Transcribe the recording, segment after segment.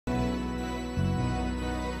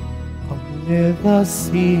Let us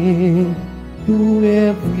sing to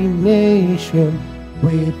every nation,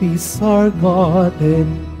 great is our God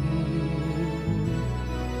and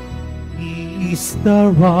He is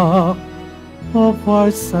the rock of our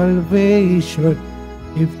salvation.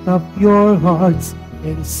 Lift up your hearts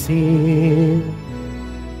and sing.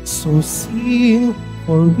 So sing,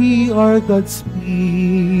 for we are God's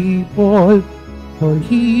people, for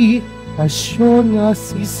He has shown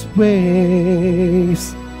us His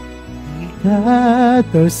ways. He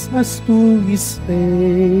gathers us to His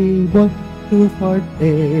table to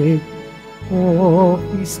partake of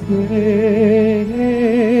His grace.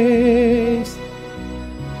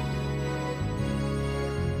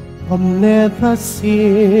 Come, let us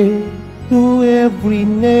sing to every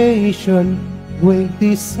nation, great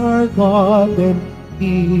is our God and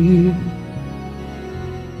He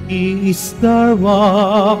is the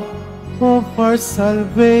rock of our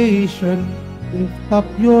salvation. Lift up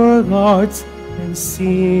your hearts and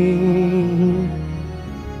sing.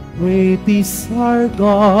 Great is our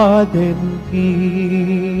God and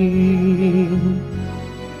King.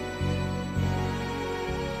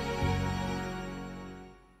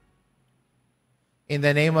 In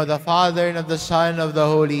the name of the Father, and of the Son, and of the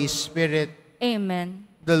Holy Spirit. Amen.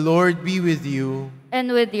 The Lord be with you.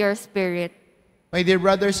 And with your spirit. My dear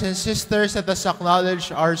brothers and sisters, let us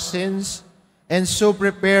acknowledge our sins and so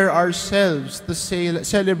prepare ourselves to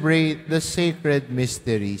celebrate the sacred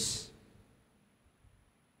mysteries.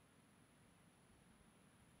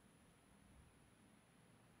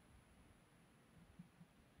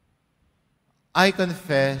 I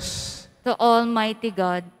confess to Almighty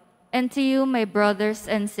God, and to you, my brothers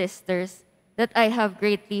and sisters, that I have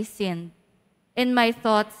greatly sinned, in my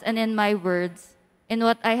thoughts and in my words, in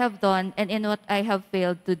what I have done and in what I have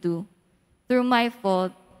failed to do. Through my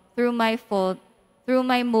fault, through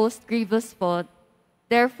my most grievous fault.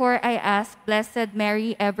 Therefore I ask Blessed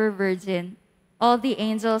Mary, ever Virgin, all the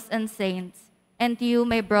angels and saints, and to you,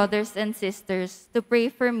 my brothers and sisters, to pray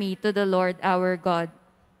for me to the Lord our God.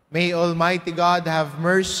 May Almighty God have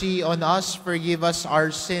mercy on us, forgive us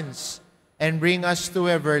our sins, and bring us to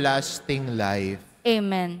everlasting life.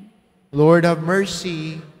 Amen. Lord have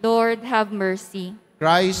mercy. Lord have mercy.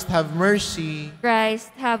 Christ have mercy.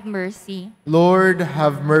 Christ have mercy. Lord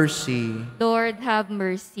have mercy. Lord have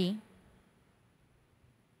mercy.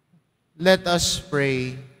 Let us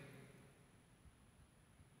pray.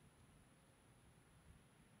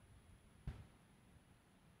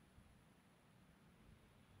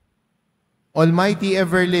 Almighty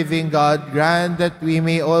ever-living God, grant that we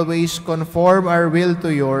may always conform our will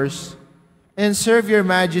to yours and serve your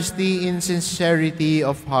majesty in sincerity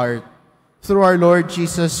of heart. Through our Lord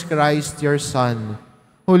Jesus Christ, your Son,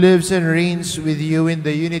 who lives and reigns with you in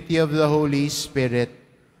the unity of the Holy Spirit,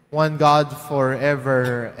 one God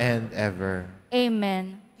forever and ever.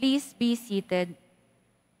 Amen. Please be seated.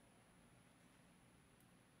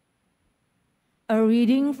 A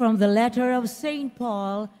reading from the letter of St.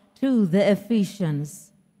 Paul to the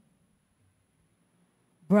Ephesians.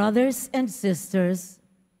 Brothers and sisters,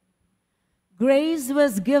 grace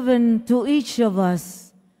was given to each of us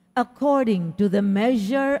according to the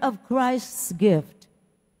measure of Christ's gift.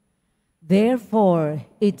 Therefore,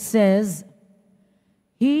 it says,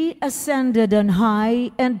 He ascended on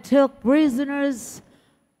high and took prisoners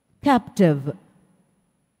captive.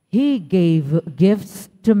 He gave gifts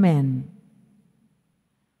to men.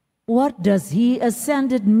 What does He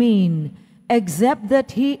ascended mean, except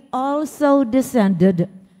that He also descended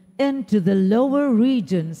into the lower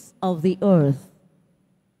regions of the earth?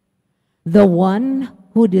 The one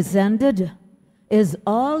who descended is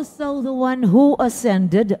also the one who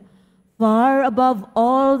ascended far above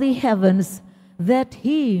all the heavens, that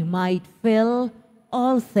He might fill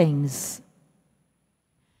all things.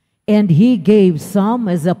 And He gave some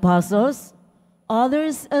as apostles,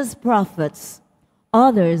 others as prophets,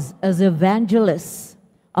 others as evangelists,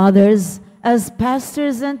 others as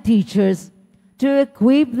pastors and teachers, to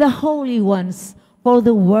equip the holy ones for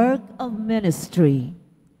the work of ministry,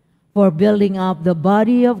 for building up the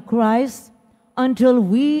body of Christ, until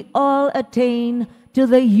we all attain to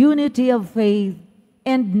the unity of faith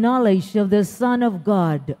and knowledge of the Son of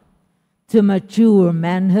God, to mature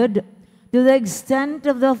manhood, to the extent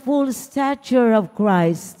of the full stature of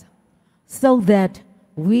Christ, so that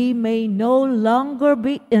we may no longer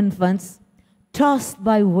be infants, tossed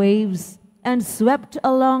by waves and swept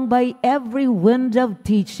along by every wind of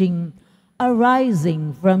teaching,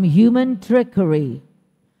 arising from human trickery,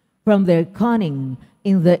 from their cunning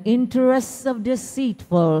in the interests of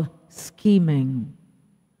deceitful scheming.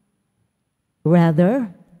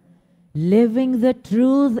 Rather, living the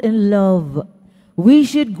truth in love, we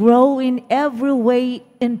should grow in every way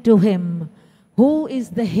into Him, who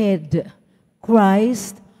is the head,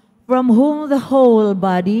 Christ, from whom the whole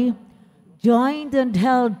body, joined and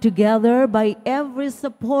held together by every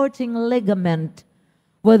supporting ligament,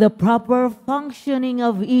 with the proper functioning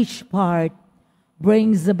of each part,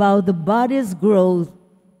 brings about the body's growth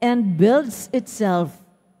and builds itself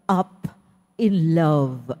up in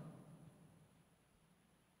love.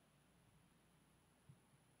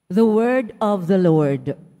 The word of the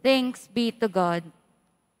Lord. Thanks be to God.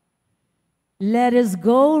 Let us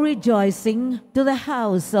go rejoicing to the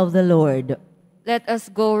house of the Lord. Let us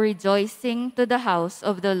go rejoicing to the house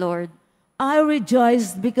of the Lord. I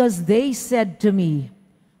rejoiced because they said to me,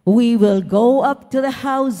 "We will go up to the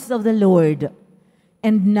house of the Lord."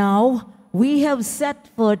 And now we have set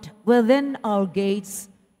foot within our gates,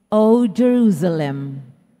 O Jerusalem.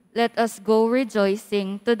 Let us go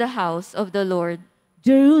rejoicing to the house of the Lord.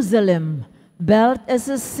 Jerusalem, built as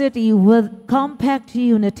a city with compact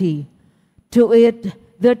unity. To it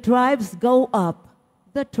the tribes go up,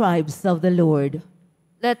 the tribes of the Lord.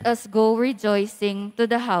 Let us go rejoicing to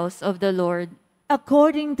the house of the Lord.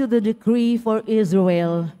 According to the decree for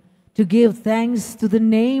Israel, to give thanks to the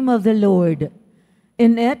name of the Lord.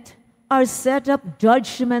 In it are set up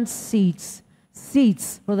judgment seats,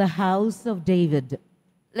 seats for the house of David.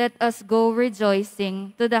 Let us go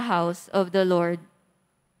rejoicing to the house of the Lord.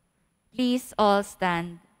 Please all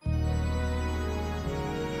stand.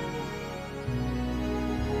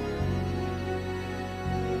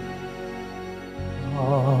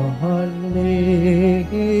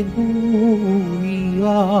 Hallelujah,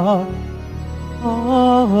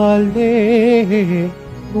 hallelujah,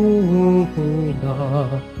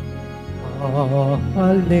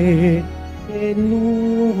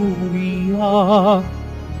 hallelujah,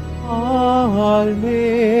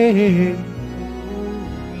 hallelujah.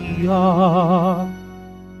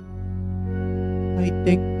 I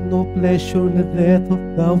take no pleasure in the death of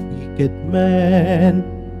the wicked man,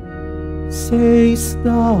 says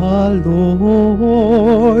the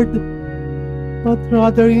Lord, but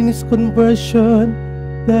rather in his conversion,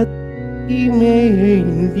 that he may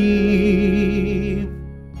live.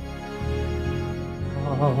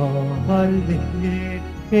 Hallelujah,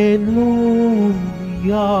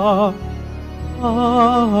 hallelujah,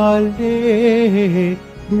 hallelujah,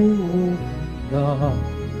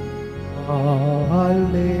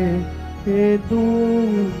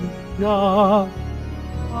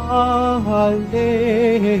 hallelujah.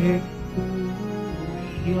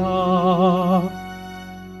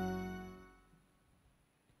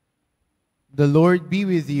 The Lord be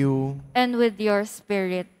with you. And with your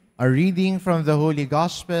spirit. A reading from the Holy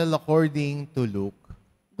Gospel according to Luke.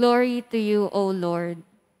 Glory to you, O Lord.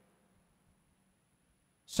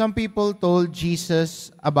 Some people told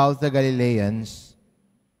Jesus about the Galileans,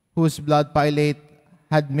 whose blood Pilate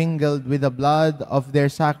had mingled with the blood of their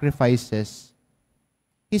sacrifices.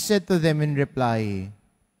 He said to them in reply,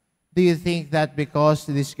 "Do you think that because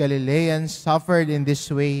these Galileans suffered in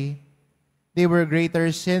this way, they were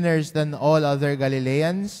greater sinners than all other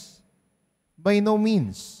Galileans? By no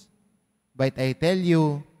means. But I tell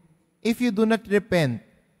you, if you do not repent,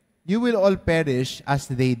 you will all perish as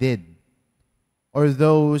they did. Or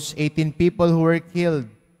those 18 people who were killed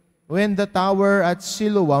when the tower at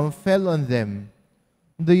Siloam fell on them.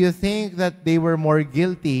 Do you think that they were more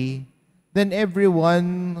guilty than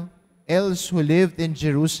everyone else who lived in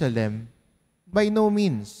Jerusalem? By no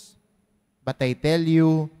means. But I tell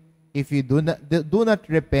you, if you do not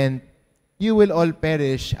repent, you will all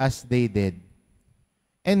perish as they did."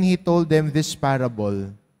 And he told them this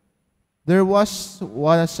parable. There was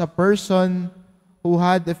a person who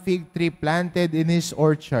had a fig tree planted in his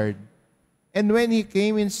orchard. And when he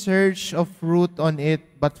came in search of fruit on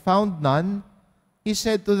it, but found none, he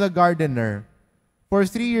said to the gardener, "For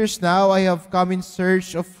 3 years now I have come in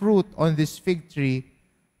search of fruit on this fig tree,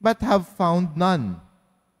 but have found none.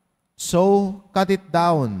 So cut it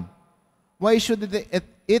down. Why should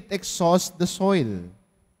it exhaust the soil?"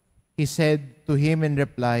 He said to him in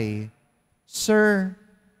reply, "Sir,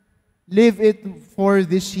 leave it for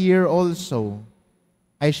this year also.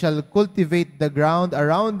 I shall cultivate the ground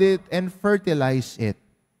around it and fertilize it.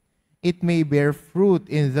 It may bear fruit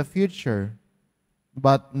in the future,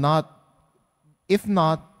 but if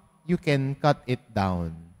not, you can cut it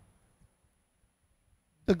down."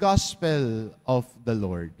 The Gospel of the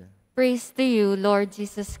Lord. Praise to you, Lord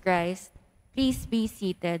Jesus Christ. Please be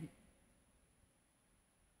seated.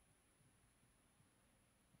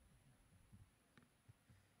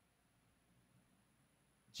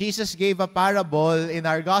 Jesus gave a parable in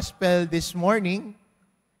our gospel this morning,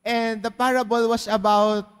 and the parable was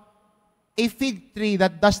about a fig tree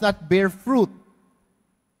that does not bear fruit.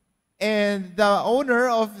 And the owner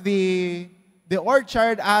of the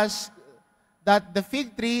orchard asked that the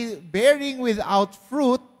fig tree bearing without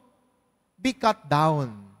fruit be cut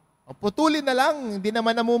down. O, putulin na lang, hindi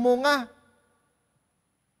naman namumunga.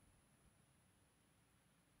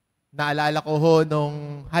 Naalala ko ho,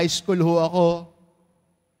 nung high school ho ako,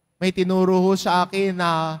 may tinuro ho sa akin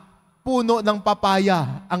na puno ng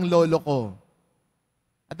papaya ang lolo ko.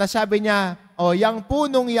 At sabi niya, o, yang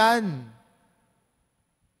punong yan,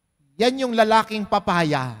 yan yung lalaking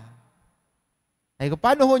papaya. Ay ko,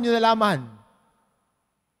 paano ho nyo nalaman?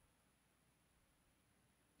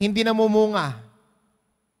 Hindi namumunga.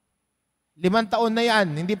 5 taon na yan,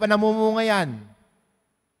 hindi pa namumunga yan.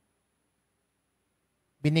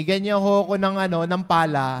 Binigyan niya ho ako ng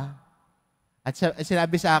pala. At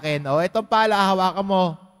sinabi sa akin, o, itong pala, hawakan mo.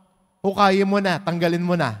 Hukayin mo na, tanggalin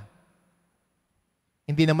mo na.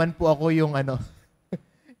 Hindi naman po ako yung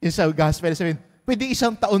yung sa gospel, sabihin, pwede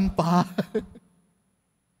 1 taon pa.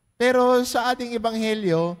 Pero sa ating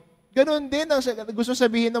ebanghelyo, ganun din ang gusto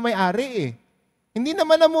sabihin ng may-ari eh. Hindi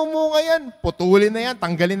naman namumunga yan. Putulin na yan,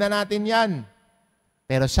 tanggalin na natin yan.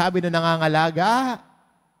 Pero sabi ng nangangalaga,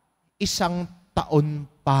 1 taon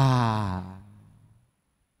pa.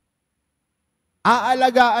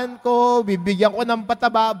 Aalagaan ko, bibigyan ko ng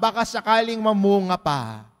pataba, baka sakaling mamunga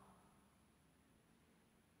pa.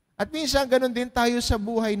 At minsan, ganun din tayo sa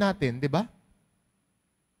buhay natin, di ba?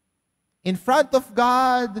 In front of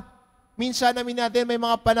God, minsan namin natin may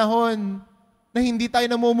mga panahon na hindi tayo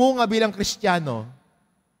namumunga bilang Kristiyano.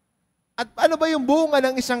 At ano ba yung bunga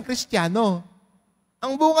ng isang Kristiyano?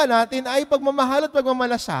 Ang bunga natin ay pagmamahal at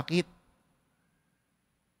pagmamalasakit.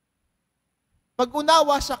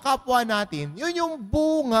 Pag-unawa sa kapwa natin, yun yung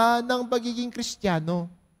bunga ng pagiging Kristiyano.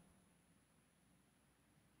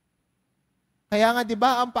 Kaya nga, di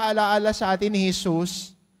ba, ang paalaala sa atin ni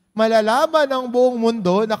Jesus, malalaman ng buong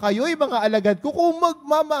mundo na kayo'y mga alagad ko kung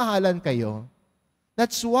magmamahalan kayo.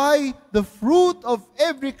 That's why the fruit of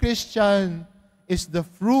every Christian is the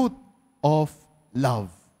fruit of love.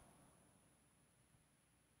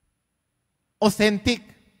 Authentic,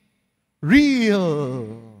 real,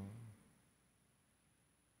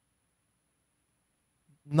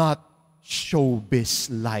 not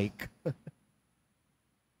showbiz-like.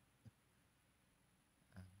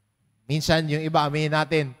 Minsan, yung iba, aminin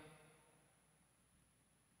natin,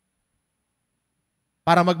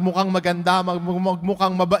 para magmukhang maganda,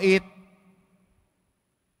 magmukhang mabait,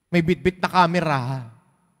 may bitbit na camera.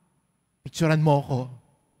 Picturean mo ako.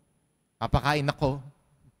 Papakain ako.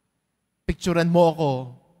 Picturean mo ako.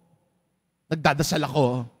 Nagdadasal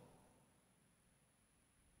ako.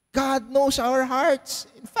 God knows our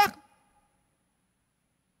hearts. In fact,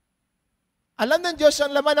 alam ng Diyos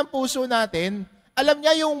ang laman ng puso natin. Alam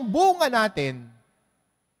niya yung bunga natin.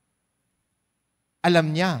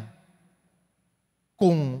 Alam niya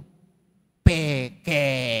kung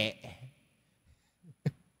peke.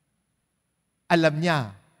 Alam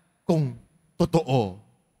niya kung totoo.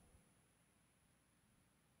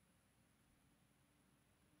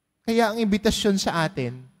 Kaya ang imbitasyon sa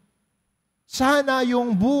atin, sana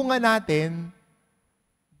yung bunga natin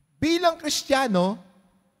bilang Kristiyano,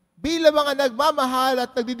 bilang mga nagmamahal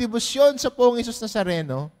at nagdidibusyon sa Poong Jesus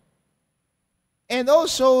Nazareno, and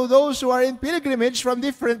also those who are in pilgrimage from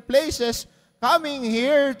different places coming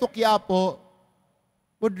here to Quiapo,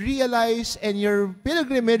 would realize and your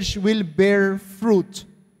pilgrimage will bear fruit.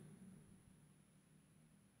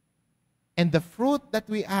 And the fruit that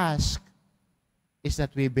we ask is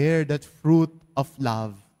that we bear that fruit of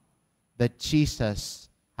love that Jesus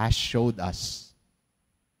has showed us.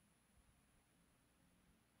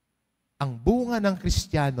 Ang bunga ng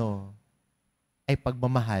Kristiyano ay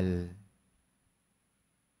pagmamahal.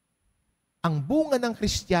 Ang bunga ng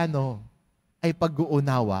Kristiyano ay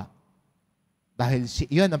pag-uunawa dahil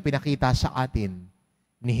iyon ang pinakita sa atin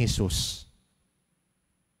ni Jesus.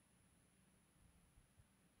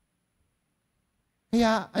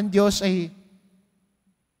 Kaya ang Diyos ay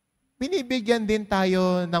binibigyan din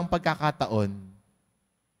tayo ng pagkakataon.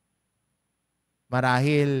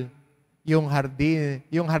 Marahil yung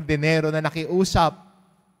hardinero na nakiusap,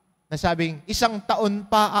 na sabing, 1 taon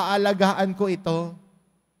pa aalagaan ko ito.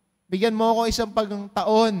 Bigyan mo ako 1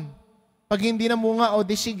 taon. Pag hindi na munga, o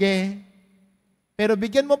di sige. Pero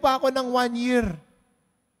bigyan mo pa ako ng 1 year.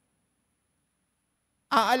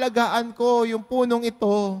 Aalagaan ko yung punong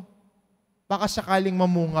ito, baka sakaling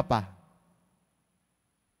mamunga pa.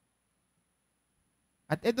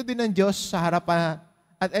 At ito din ang Diyos sa harapan,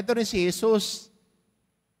 at ito rin si Jesus,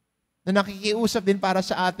 na nakikiusap din para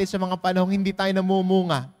sa atin sa mga panahong hindi tayo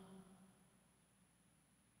namumunga.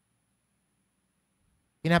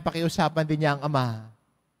 Pinapakiusapan din niya ang ama,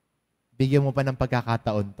 bigyan mo pa ng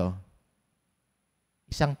pagkakataon to.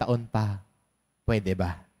 1 taon pa, pwede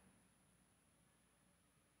ba?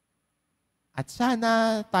 At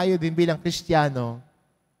sana tayo din bilang Kristiyano,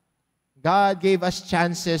 God gave us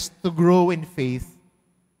chances to grow in faith,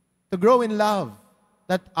 to grow in love,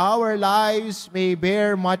 that our lives may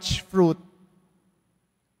bear much fruit.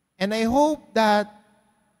 And I hope that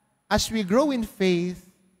as we grow in faith,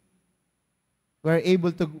 we are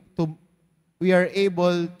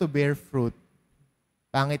able to bear fruit.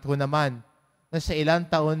 Pangit ho naman na sa ilang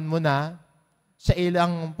taon mo na, sa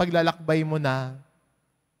ilang paglalakbay mo na,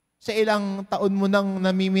 sa ilang taon mo nang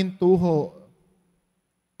namimintuho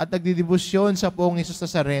at nagdidibusyon sa poong Jesus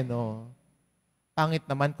Nazareno, pangit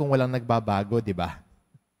naman kung walang nagbabago, di ba?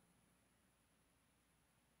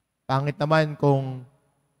 Pangit naman kung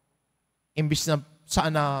imbis na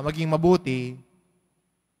sana maging mabuti,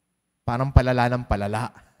 parang palala ng palala.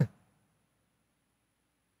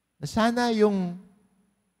 Na sana yung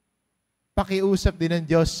pakiusap din ng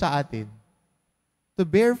Diyos sa atin to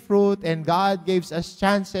bear fruit, and God gives us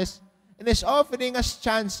chances and is offering us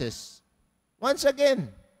chances once again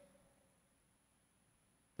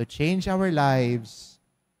to change our lives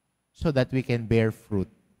so that we can bear fruit.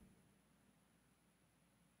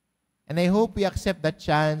 And I hope we accept that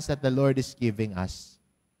chance that the Lord is giving us.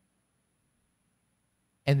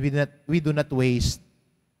 And we do not waste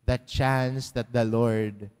that chance that the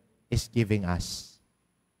Lord is giving us.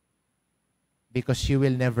 Because you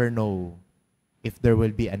will never know if there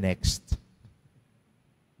will be a next.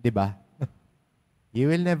 Diba? You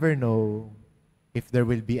will never know if there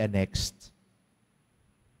will be a next.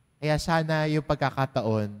 Kaya sana yung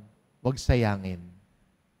pagkakataon, huwag sayangin.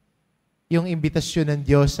 Yung imbitasyon ng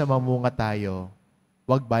Diyos sa mamunga tayo,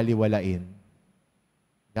 huwag baliwalain.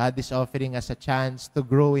 God is offering us a chance to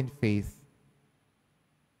grow in faith.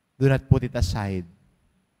 Do not put it aside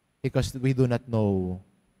because we do not know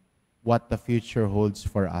what the future holds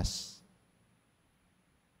for us.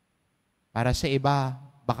 Para sa iba,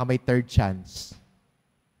 baka may third chance.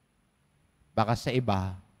 Baka sa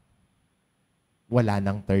iba, wala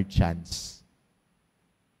nang third chance.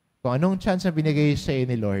 Kung anong chance na binigay sa iyo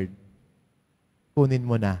ni Lord, kunin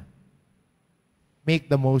mo na. Make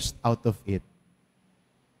the most out of it.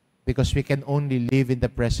 Because we can only live in the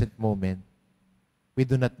present moment. We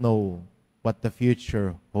do not know what the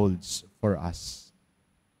future holds for us.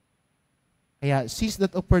 Kaya seize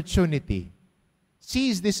that opportunity.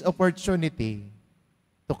 Seize this opportunity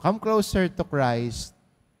to come closer to Christ,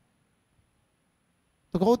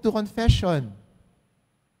 to go to confession,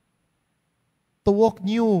 to walk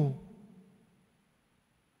new,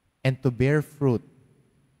 and to bear fruit.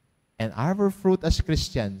 And our fruit as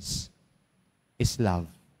Christians is love.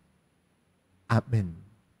 Amen.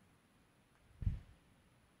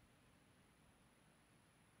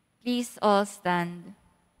 Please all stand.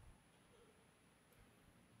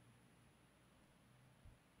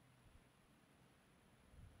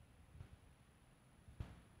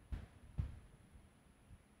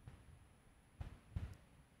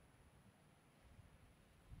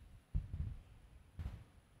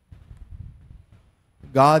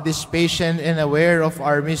 God is patient and aware of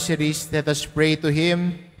our miseries. Let us pray to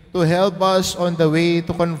Him to help us on the way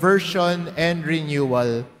to conversion and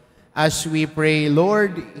renewal. As we pray,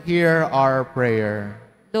 Lord, hear our prayer.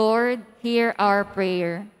 Lord, hear our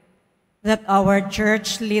prayer. That our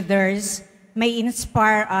church leaders may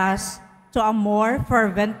inspire us to a more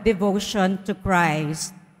fervent devotion to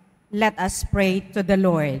Christ. Let us pray to the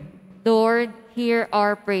Lord. Lord, hear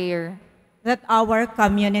our prayer. That our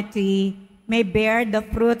community may bear the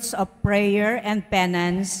fruits of prayer and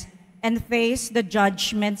penance and face the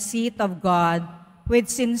judgment seat of God with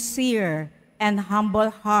sincere and humble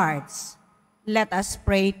hearts. Let us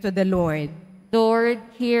pray to the Lord. Lord,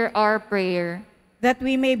 hear our prayer. That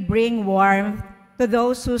we may bring warmth to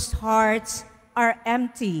those whose hearts are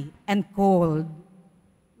empty and cold.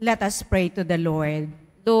 Let us pray to the Lord.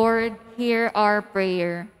 Lord, hear our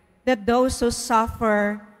prayer. That those who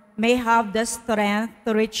suffer may have the strength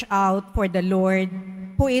to reach out for the Lord,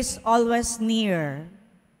 who is always near.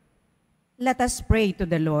 Let us pray to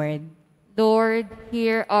the Lord. Lord,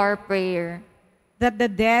 hear our prayer. That the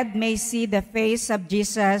dead may see the face of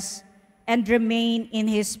Jesus and remain in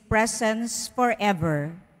His presence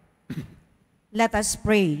forever. Let us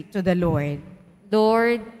pray to the Lord.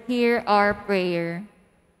 Lord, hear our prayer.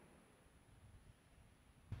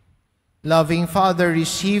 Loving Father,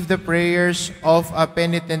 receive the prayers of a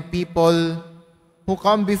penitent people who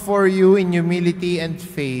come before you in humility and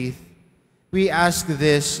faith. We ask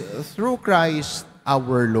this through Christ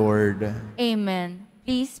our Lord. Amen.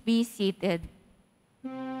 Please be seated.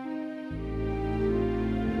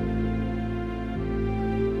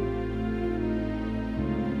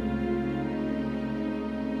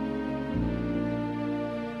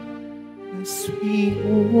 As we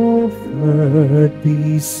offer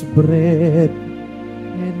this bread,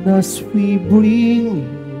 and as we bring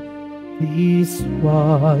you this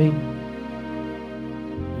wine,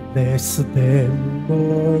 bless them,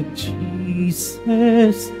 Lord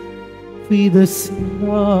Jesus. Feed us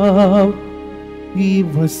now,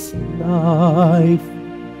 give us life.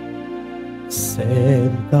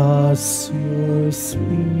 Send us your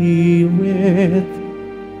Spirit,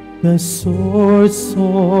 the source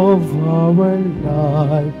of our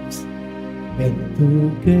lives, and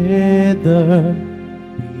together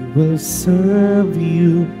we will serve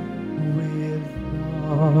you with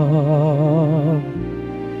love.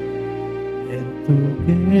 And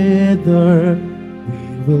together we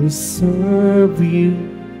will serve you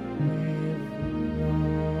with love.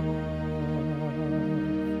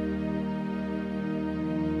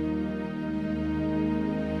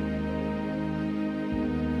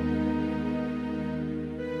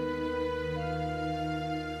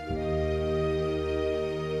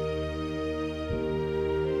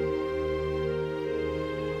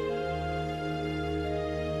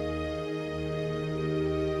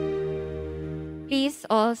 Please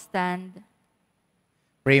all stand.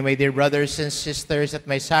 Pray, my dear brothers and sisters, that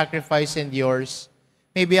my sacrifice and yours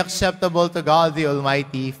may be acceptable to God, the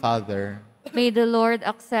Almighty Father. May the Lord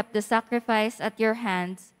accept the sacrifice at your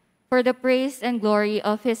hands for the praise and glory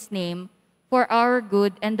of his name, for our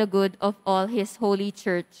good and the good of all his holy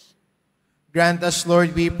church. Grant us,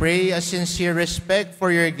 Lord, we pray, a sincere respect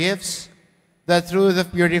for your gifts, that through the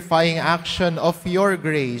purifying action of your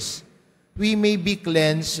grace, we may be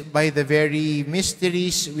cleansed by the very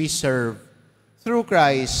mysteries we serve. Through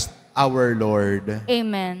Christ our Lord.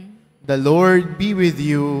 Amen. The Lord be with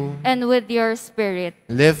you. And with your spirit.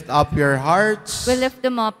 Lift up your hearts. We lift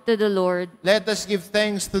them up to the Lord. Let us give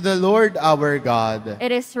thanks to the Lord our God.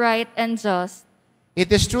 It is right and just.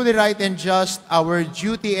 It is truly right and just, our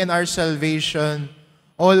duty and our salvation,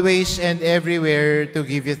 always and everywhere to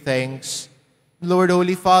give you thanks. Lord,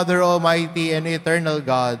 Holy Father, Almighty and Eternal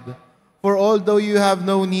God, for although you have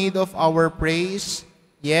no need of our praise,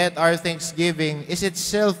 yet our thanksgiving is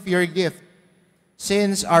itself your gift,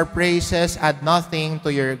 since our praises add nothing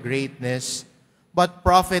to your greatness, but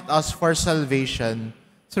profit us for salvation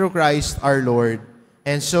through Christ our Lord.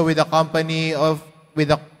 And so with the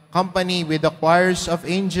choirs of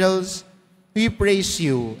angels, we praise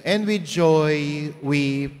you, and with joy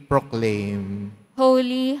we proclaim.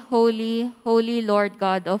 Holy, holy, holy Lord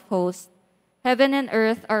God of hosts, heaven and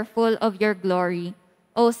earth are full of your glory.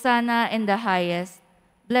 Hosanna in the highest.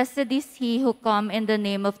 Blessed is he who comes in the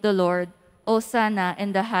name of the Lord. Hosanna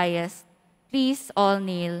in the highest. Please all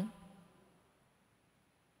kneel.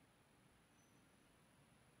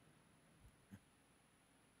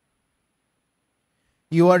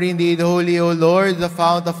 You are indeed holy, O Lord, the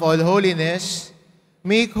fount of all holiness.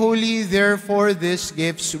 Make holy, therefore, these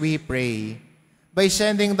gifts, we pray, by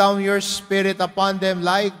sending down your Spirit upon them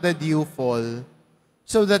like the dewfall,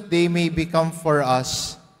 so that they may become for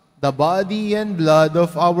us the body and blood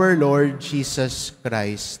of our Lord Jesus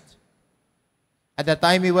Christ. At the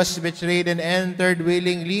time he was betrayed and entered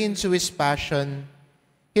willingly into his passion,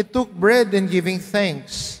 he took bread and giving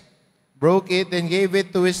thanks, broke it and gave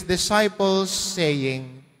it to his disciples,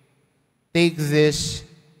 saying, "Take this,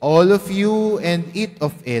 all of you, and eat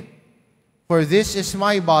of it, for this is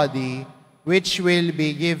my body, which will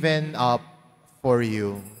be given up for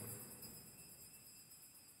you."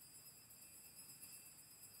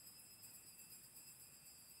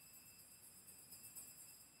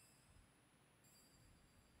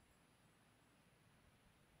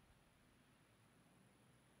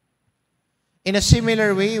 In a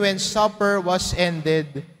similar way, when supper was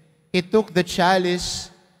ended, he took the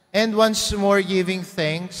chalice, and once more giving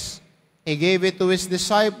thanks, he gave it to his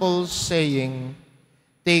disciples, saying,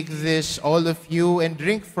 "Take this, all of you, and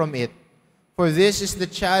drink from it, for this is the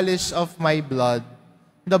chalice of my blood,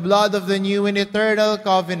 the blood of the new and eternal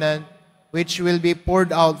covenant, which will be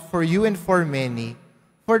poured out for you and for many,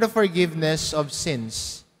 for the forgiveness of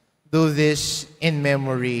sins. Do this in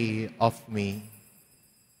memory of me."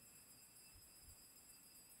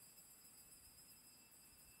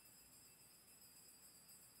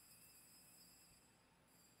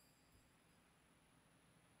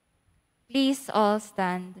 Please all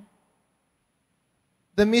stand.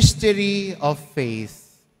 The mystery of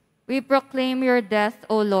faith. We proclaim your death,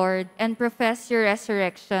 O Lord, and profess your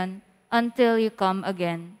resurrection until you come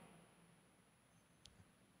again.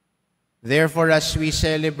 Therefore, as we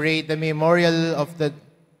celebrate the memorial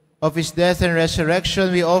of his death and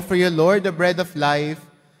resurrection, we offer you, Lord, the bread of life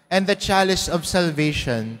and the chalice of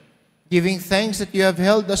salvation, giving thanks that you have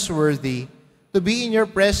held us worthy to be in your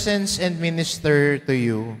presence and minister to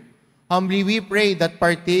you. Humbly we pray that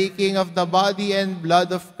partaking of the body and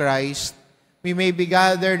blood of Christ, we may be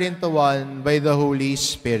gathered into one by the Holy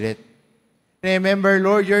Spirit. Remember,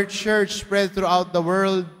 Lord, your church spread throughout the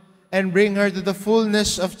world and bring her to the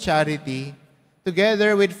fullness of charity,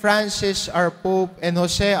 together with Francis, our Pope, and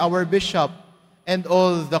Jose, our Bishop, and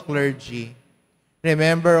all the clergy.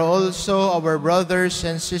 Remember also our brothers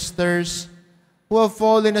and sisters who have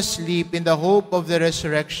fallen asleep in the hope of the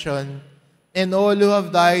resurrection, and all who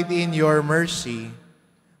have died in your mercy.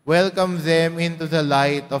 Welcome them into the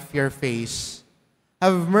light of your face.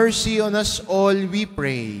 Have mercy on us all, we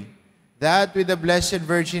pray, that with the Blessed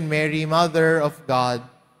Virgin Mary, Mother of God,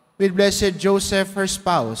 with Blessed Joseph, her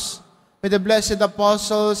spouse, with the blessed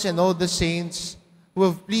apostles and all the saints who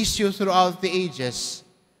have pleased you throughout the ages,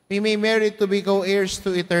 we may merit to be co-heirs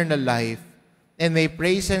to eternal life, and may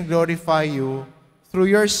praise and glorify you through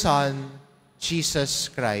your Son, Jesus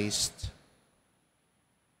Christ.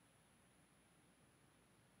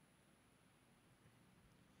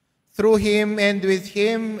 Through him, and with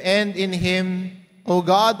him, and in him, O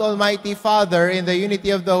God, Almighty Father, in the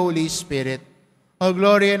unity of the Holy Spirit, all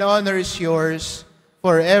glory and honor is yours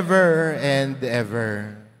forever and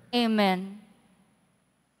ever. Amen.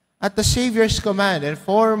 At the Savior's command, and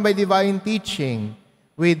formed by divine teaching,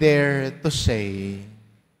 we dare to say,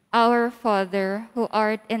 Our Father, who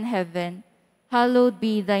art in heaven, hallowed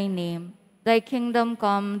be thy name. Thy kingdom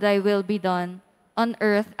come, thy will be done, on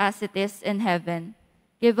earth as it is in heaven.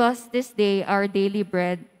 Give us this day our daily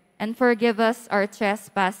bread, and forgive us our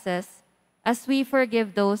trespasses, as we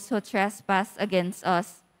forgive those who trespass against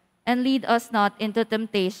us. And lead us not into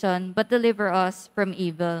temptation, but deliver us from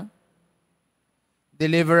evil.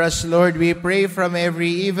 Deliver us, Lord, we pray, from every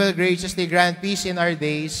evil. Graciously grant peace in our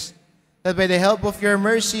days, that by the help of your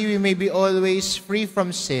mercy we may be always free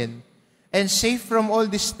from sin and safe from all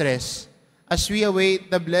distress, as we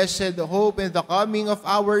await the blessed hope and the coming of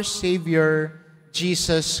our Savior,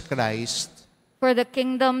 Jesus Christ. For the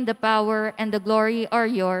kingdom, the power, and the glory are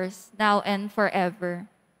yours, now and forever.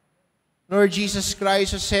 Lord Jesus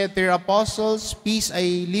Christ, who said to your apostles, Peace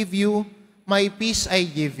I leave you, my peace I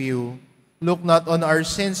give you. Look not on our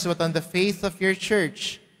sins, but on the faith of your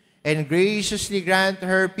church, and graciously grant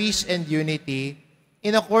her peace and unity,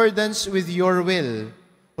 in accordance with your will,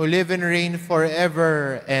 who live and reign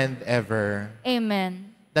forever and ever.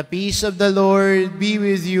 Amen. The peace of the Lord be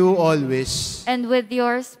with you always. And with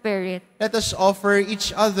your spirit. Let us offer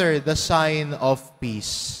each other the sign of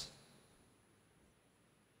peace.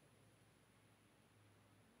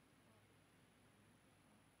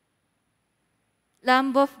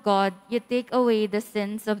 Lamb of God, you take away the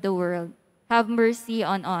sins of the world. Have mercy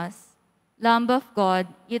on us. Lamb of God,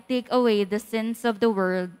 you take away the sins of the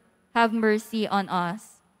world. Have mercy on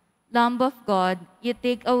us. Lamb of God, you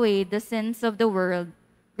take away the sins of the world.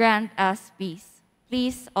 Grant us peace.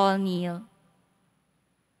 Please all kneel.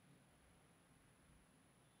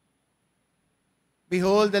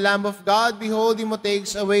 Behold the Lamb of God, behold him who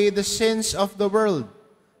takes away the sins of the world.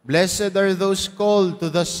 Blessed are those called to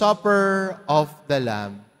the supper of the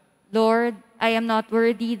Lamb. Lord, I am not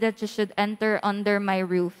worthy that you should enter under my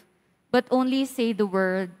roof, but only say the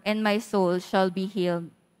word, and my soul shall be healed.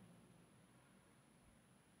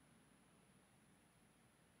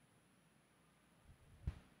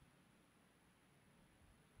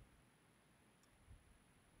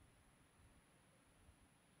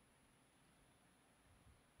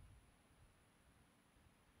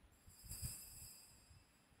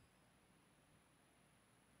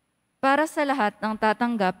 Para sa lahat ng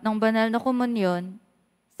tatanggap ng banal na komunyon,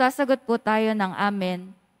 sasagot po tayo ng amen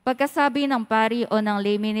pagkasabi ng pari o ng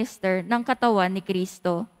lay minister ng katawan ni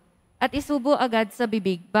Kristo at isubo agad sa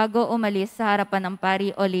bibig bago umalis sa harapan ng pari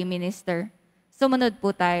o lay minister. Sumunod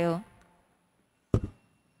po tayo.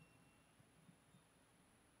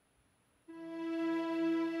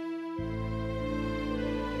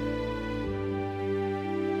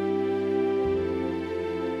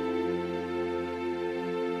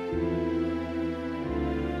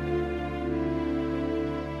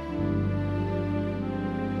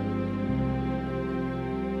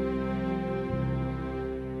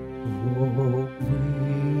 Oh,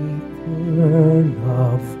 greater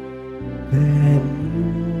love than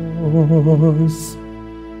yours,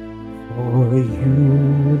 for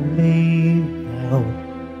you laid down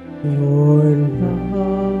your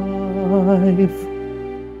life.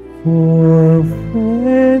 For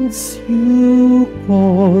friends you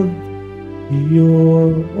called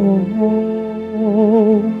your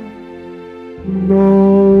own.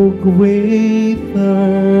 No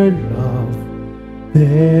greater love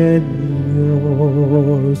than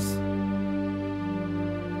yours.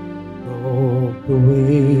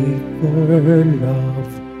 greater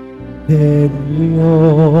love than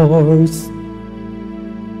yours.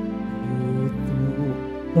 You took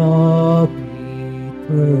the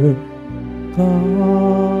bitter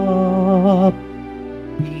cup,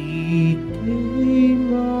 became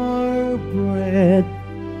our bread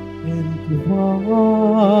and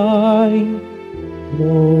wine.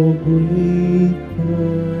 No greater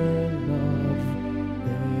love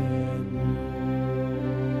than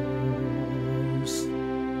yours.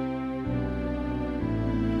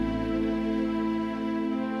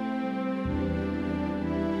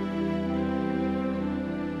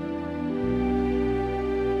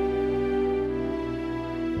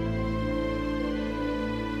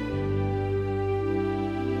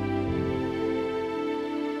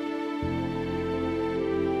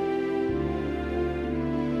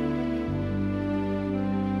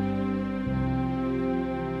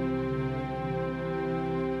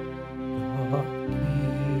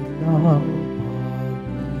 Dakilang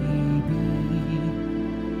pag-ibig,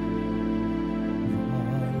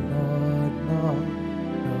 wala nang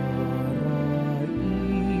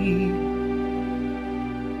naraig,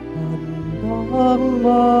 handang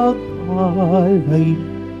makalay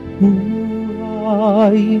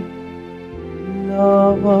buhay,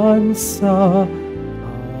 laban sa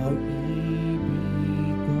kaibigan.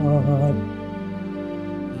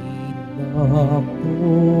 Inako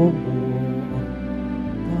mo ang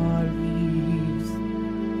talis,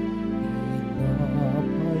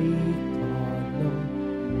 inapay ka ng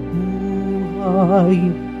buhay,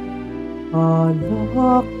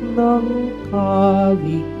 alak ng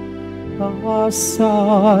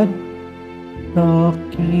kaligtasan,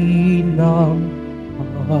 dakilang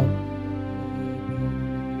pag-ibig.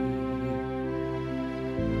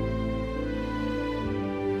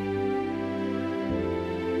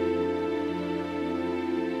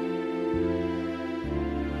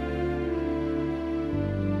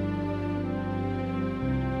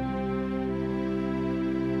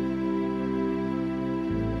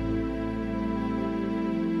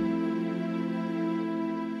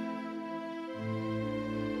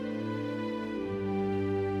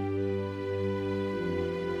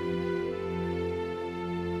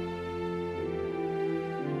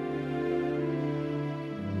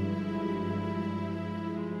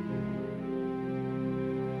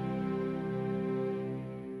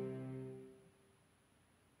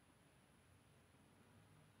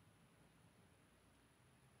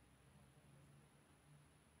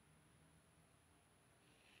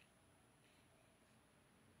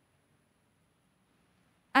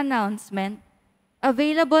 Announcement.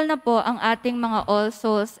 Available na po ang ating mga All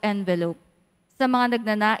Souls envelope. Sa mga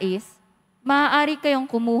nagnanais, maaari kayong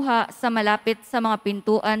kumuha sa malapit sa mga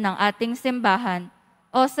pintuan ng ating simbahan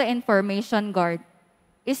o sa information guard.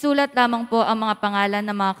 Isulat lamang po ang mga pangalan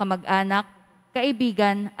ng mga kamag-anak,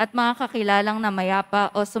 kaibigan at mga kakilalang na mayapa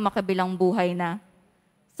o sumakabilang buhay na.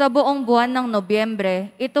 Sa buong buwan ng Nobyembre,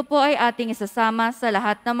 ito po ay ating isasama sa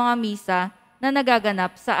lahat ng mga misa na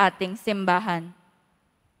nagaganap sa ating simbahan.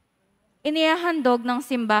 Inihahandog ng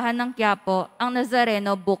simbahan ng Quiapo ang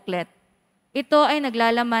Nazareno booklet. Ito ay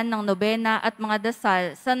naglalaman ng nobena at mga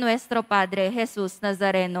dasal sa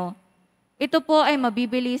NuestroPadreJesusNazareno. Ito po ay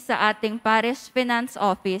mabibili sa ating Parish Finance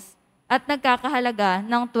Office at nagkakahalaga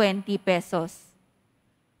ng 20 pesos.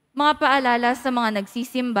 Mga paalala sa mga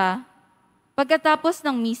nagsisimba, pagkatapos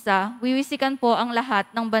ng misa, wiwisikan po ang lahat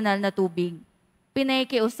ng banal na tubig.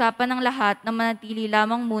 Pinaikiusapan ng lahat na manatili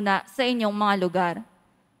lamang muna sa inyong mga lugar.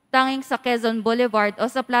 Tanging sa Quezon Boulevard o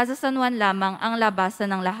sa Plaza San Juan lamang ang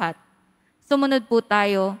labasan ng lahat. Sumunod po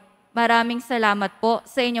tayo. Maraming salamat po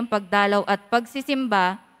sa inyong pagdalaw at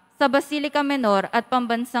pagsisimba sa Basilica Menor at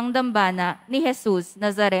Pambansang Dambana ni Jesus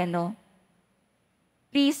Nazareno.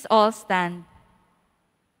 Please all stand.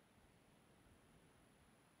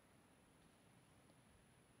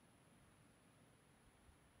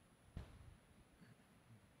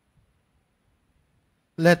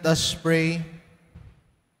 Let us pray.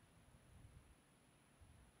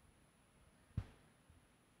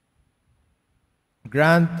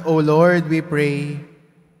 Grant, O Lord, we pray,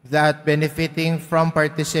 that benefiting from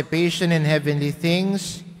participation in heavenly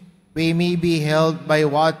things, we may be held by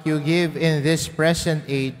what you give in this present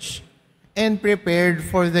age, and prepared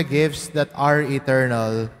for the gifts that are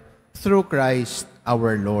eternal, through Christ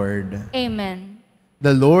our Lord. Amen.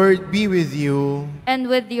 The Lord be with you. And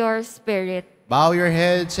with your spirit. Bow your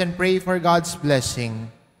heads and pray for God's blessing.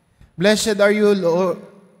 Blessed are you,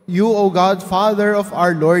 O God, Father of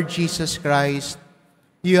our Lord Jesus Christ.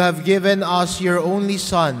 You have given us your only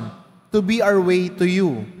Son to be our way to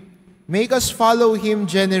you. Make us follow him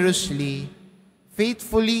generously,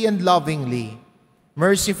 faithfully, and lovingly,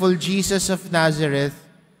 Merciful Jesus of Nazareth,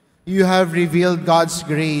 you have revealed God's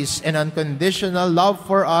grace and unconditional love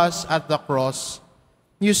for us at the cross.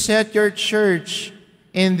 You set your church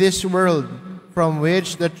in this world from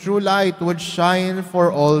which the true light would shine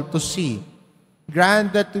for all to see.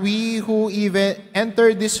 Grant that we who even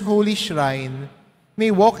enter this holy shrine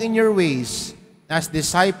may walk in your ways as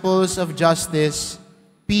disciples of justice,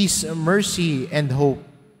 peace, mercy, and hope.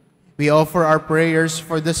 We offer our prayers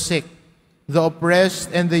for the sick, the oppressed,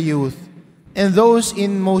 and the youth, and those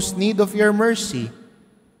in most need of your mercy.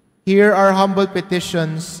 Hear our humble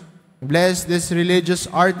petitions. Bless these religious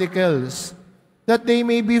articles, that they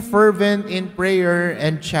may be fervent in prayer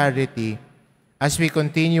and charity. As we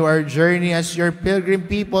continue our journey as your pilgrim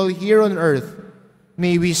people here on earth,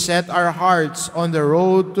 may we set our hearts on the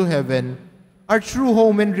road to heaven, our true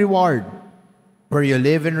home and reward, where you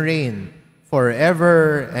live and reign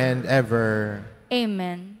forever and ever.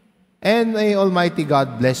 Amen. And may Almighty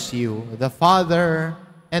God bless you, the Father,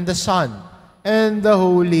 and the Son, and the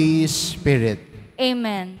Holy Spirit.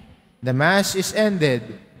 Amen. The Mass is ended.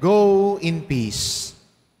 Go in peace.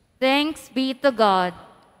 Thanks be to God.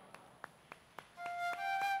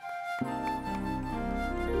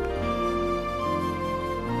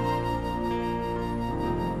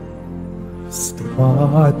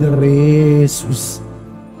 Padre Jesus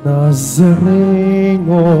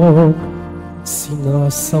Nazareno,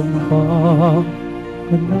 sinasamba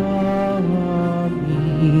ka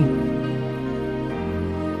namin.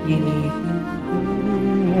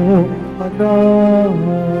 Inihinto ka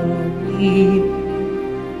namin,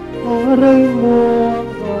 aray mo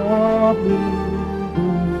ang aming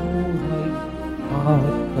buhay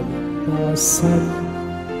at kaligtasan.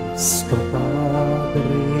 Sa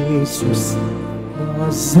Padre Jesus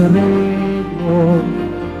Nazareno,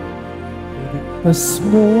 iligtas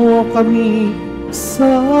mo kami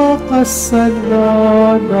sa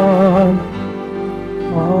kasalanan.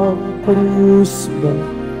 Ang krus mo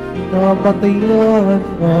namatayan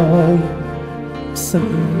ay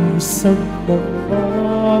sagisag ng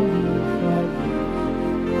aming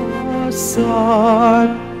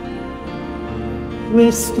kaligtasan.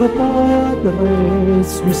 Nuestro Padre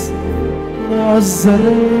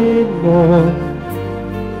JesusNazareno,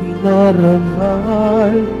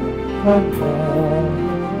 pinarangal ka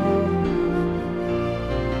namin.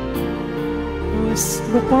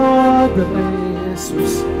 Nuestro Padre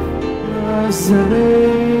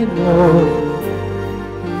JesusNazareno,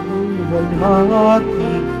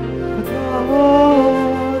 pinuwalhati ka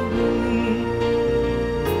namin.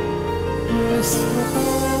 Nuestro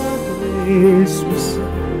Jesus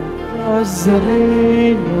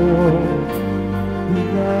Nazareno,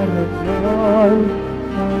 pinarangal ka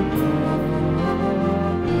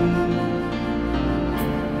namin.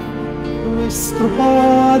 Nuestro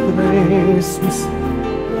Padre Jesus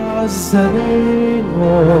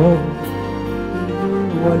Nazareno,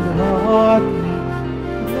 pinuwalhati